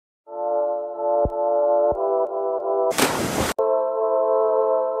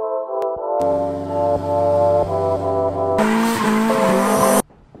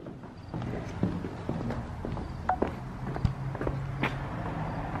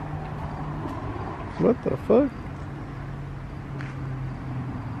What the fuck?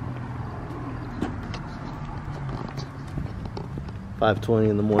 $5:20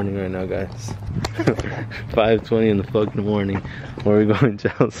 in the morning right now, guys. 5:20 in the fucking morning. Where are we going,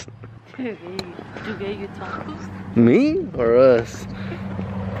 Charles? Did you get your tacos? Me or us?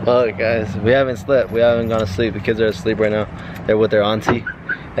 Fuck, guys. We haven't slept. We haven't gone to sleep. The kids are asleep right now. They're with their auntie.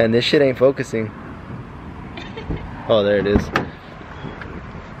 And this shit ain't focusing. Oh, there it is.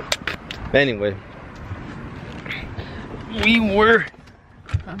 Anyway. We were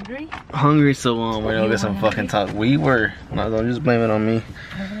hungry, so we're gonna get some fucking talk. We were. No, don't just blame it on me.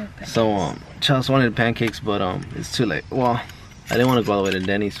 So Charles wanted pancakes, but it's too late. Well, I didn't want to go all the way to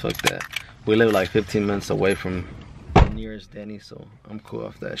Denny's. Fuck that. We live like 15 minutes away from the nearest Denny's, so I'm cool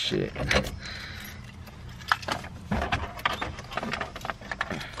off that shit.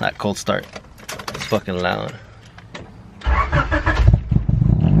 That cold start. It's fucking loud.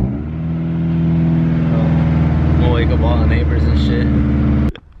 We'll wake up all the neighbors and shit.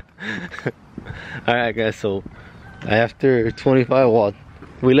 Alright guys, so after 25, well,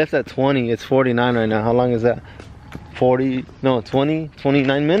 we left at 20, it's 49 right now. How long is that?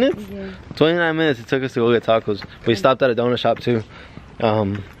 29 minutes? Yeah. 29 minutes it took us to go get tacos. We stopped at a donut shop too.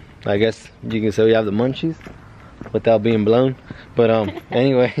 I guess you can say we have the munchies without being blown. But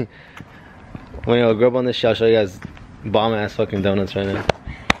anyway, when you grow up on this show, I'll show you guys bomb ass fucking donuts right now.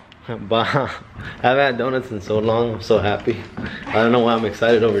 I haven't had donuts in so long. I'm so happy. I don't know why I'm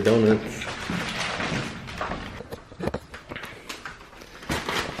excited over donuts.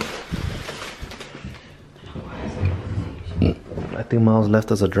 I think Miles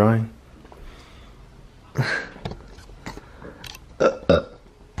left us a drawing.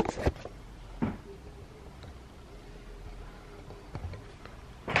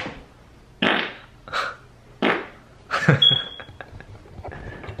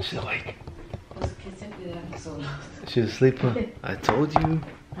 She's awake. She's asleep, huh? I told you.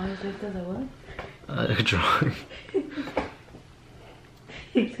 A drawing.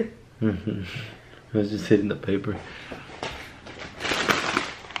 I was just hitting the paper.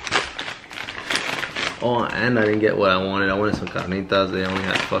 Oh, and I didn't get what I wanted. I wanted some carnitas. They only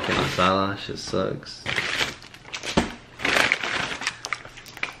had fucking asada. Shit sucks.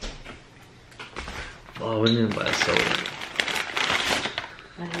 Oh, we didn't buy a soda.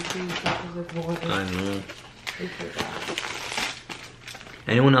 I know.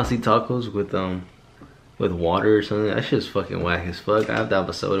 Anyone else eat tacos with water or something? That shit's fucking whack as fuck. I have to have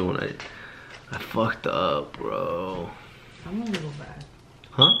a soda when I fucked up, bro. I'm a little bad.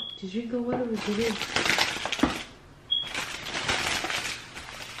 Huh? Did you go water with you?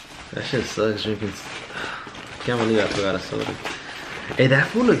 That shit sucks drinking. I can't believe I forgot a soda. Hey, that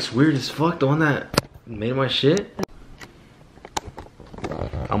food looks weird as fuck. The one that made my shit.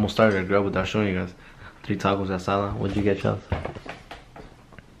 I almost started a grub without showing you guys. 3 tacos de asada. What'd you get, Charles?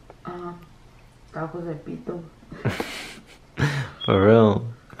 Tacos de pito. For real.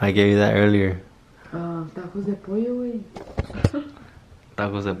 I gave you that earlier. Tacos de pollo, güey.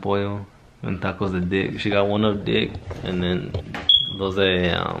 Tacos de pollo and tacos de dick. She got one of dick and then those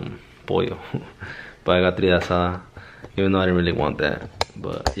de pollo. But I got 3 de asada. Even though I didn't really want that.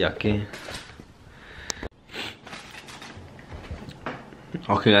 But ya que.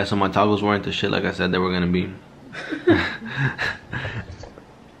 Okay guys, so my tacos weren't the shit like I said they were gonna be.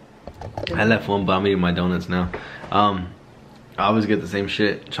 I left one, but I'm eating my donuts now. I always get the same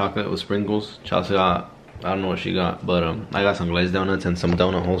shit, chocolate with sprinkles. Chelsea got, I don't know what she got, but I got some glazed donuts and some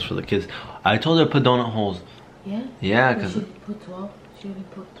donut holes for the kids. I told her to put donut holes. Yeah? Yeah, cause she put 12, she only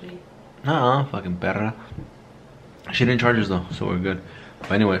put 3. Fucking perra. She didn't charge us though, so we're good.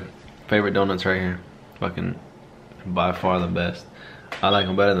 But anyway, favorite donuts right here. Fucking by far the best. I like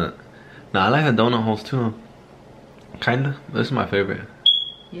them better than. Nah, I like the donut holes too. Kinda. This is my favorite.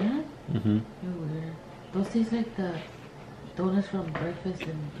 Yeah? Mm-hmm. You're weird. Those taste like the donuts from breakfast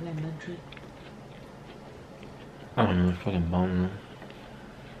in elementary. I don't know, it's fucking bomb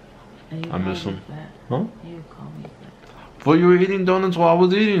though. I miss them. Huh? You call me fat. Well, you were eating donuts while I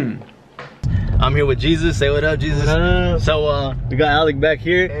was eating. I'm here with Jesus. Say what up, Jesus. What up? So we got Alec back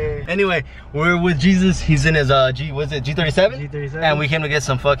here. Hey. Anyway, we're with Jesus. He's in his what's it, G37? G37. And we came to get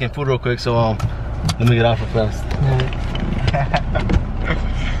some fucking food real quick. So let me get off real fast.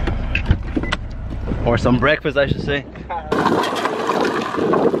 Or some breakfast, I should say.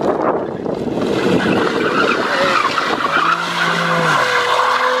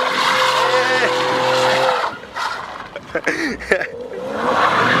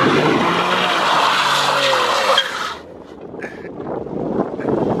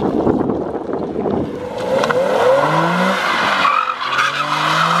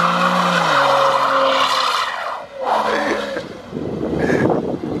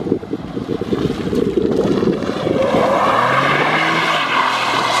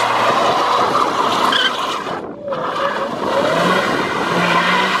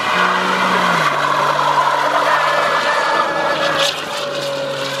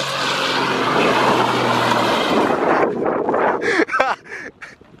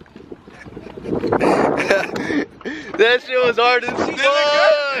 was hard as fuck.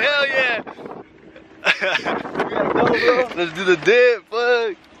 Hell yeah. Let's do the dip,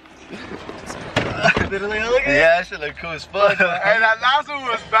 fuck. Yeah, that shit look cool as fuck. Hey, that last one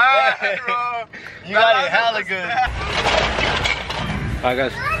was bad, bro. You got it hella good. Alright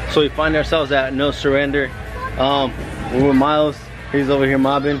guys, so we find ourselves at No Surrender. We're with Miles. He's over here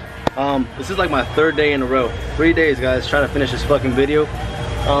mobbing. This is like my 3rd day in a row. 3 days, guys, trying to finish this fucking video.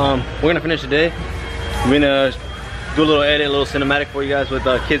 We're gonna finish the day. We're gonna do a little edit, a little cinematic for you guys with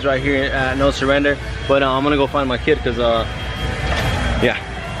kids right here at No Surrender. But I'm gonna go find my kid because yeah.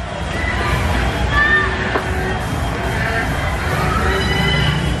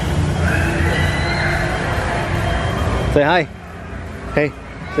 Say hi. Hey,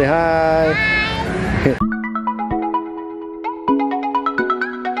 say hi.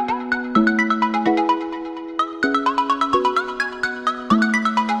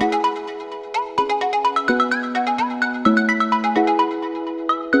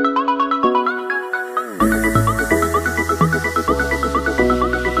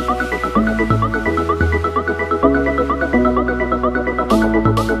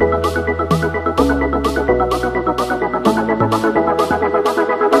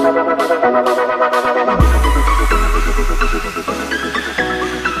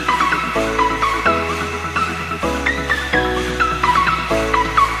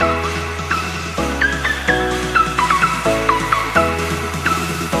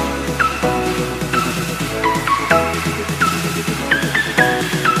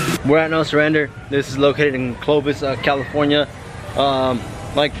 We're at No Surrender. This is located in Clovis, California,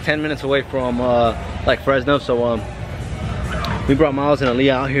 like 10 minutes away from like Fresno. So we brought Miles and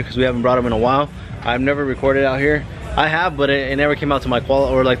Aaliyah out here because we haven't brought them in a while. I've never recorded out here. I have, but it never came out to my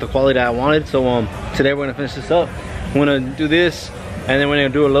quality or like the quality that I wanted. So today we're gonna finish this up. We're gonna do this, and then we're gonna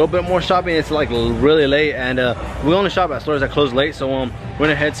do a little bit more shopping. It's like really late, and we only shop at stores that close late. So we're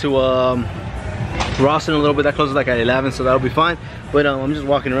gonna head to Rawson a little bit. That closes like at 11, so that'll be fine. But I'm just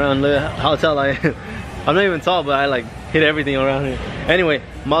walking around. Look how tall I am. I'm not even tall, but I like hit everything around here. Anyway,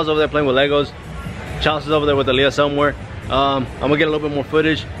 Miles over there playing with Legos. Charles is over there with Aaliyah somewhere. I'm gonna get a little bit more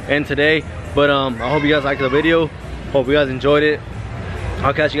footage in today, but I hope you guys liked the video. Hope you guys enjoyed it.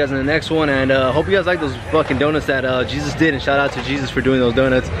 I'll catch you guys in the next one, and hope you guys like those fucking donuts that Jesus did, and shout out to Jesus for doing those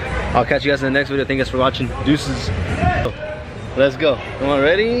donuts. I'll catch you guys in the next video. Thank you guys for watching. Deuces. Let's go. Come on,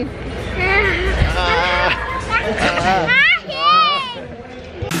 ready?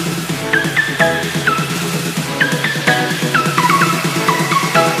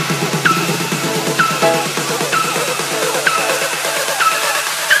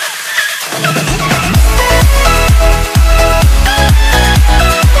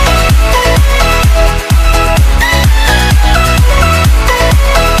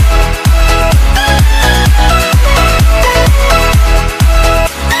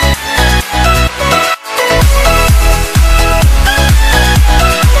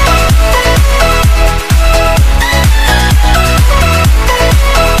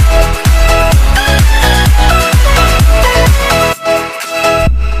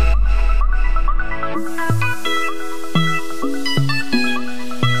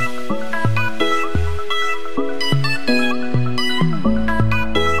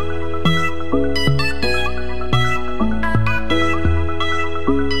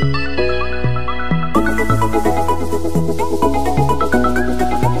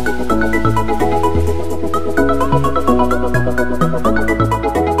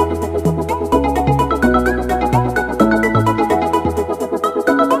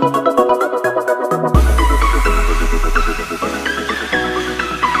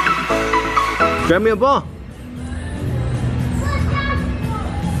 Grab me a ball.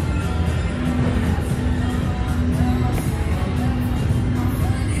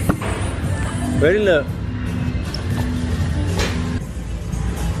 Ready, look.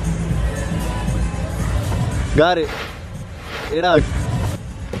 Got it. Get out.